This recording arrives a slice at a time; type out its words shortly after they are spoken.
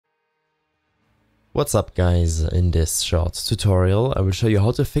What's up guys, in this short tutorial I will show you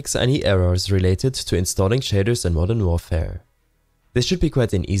how to fix any errors related to installing shaders in Modern Warfare. This should be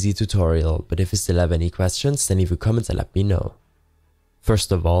quite an easy tutorial, but if you still have any questions then leave a comment and let me know.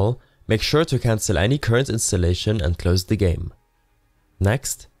 First of all, make sure to cancel any current installation and close the game.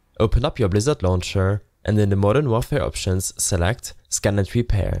 Next, open up your Blizzard launcher and in the Modern Warfare options select Scan and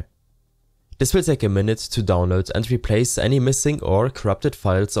Repair. This will take a minute to download and replace any missing or corrupted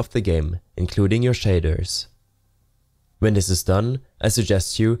files of the game, including your shaders. When this is done, I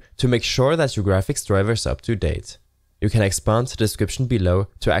suggest you to make sure that your graphics driver is up to date. You can expand the description below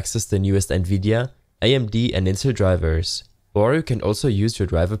to access the newest NVIDIA, AMD and Intel drivers, or you can also use your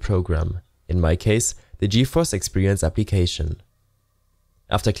driver program, in my case the GeForce Experience application.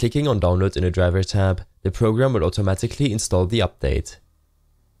 After clicking on Download in the Driver tab, the program will automatically install the update.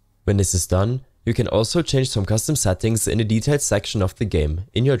 When this is done, you can also change some custom settings in the details section of the game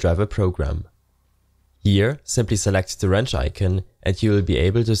in your driver program. Here, simply select the wrench icon and you will be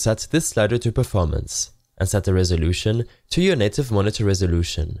able to set this slider to performance and set the resolution to your native monitor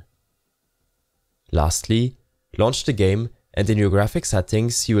resolution. Lastly, launch the game and in your graphics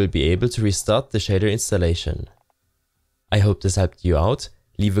settings you will be able to restart the shader installation. I hope this helped you out.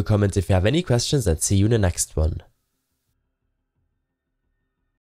 Leave a comment if you have any questions and see you in the next one.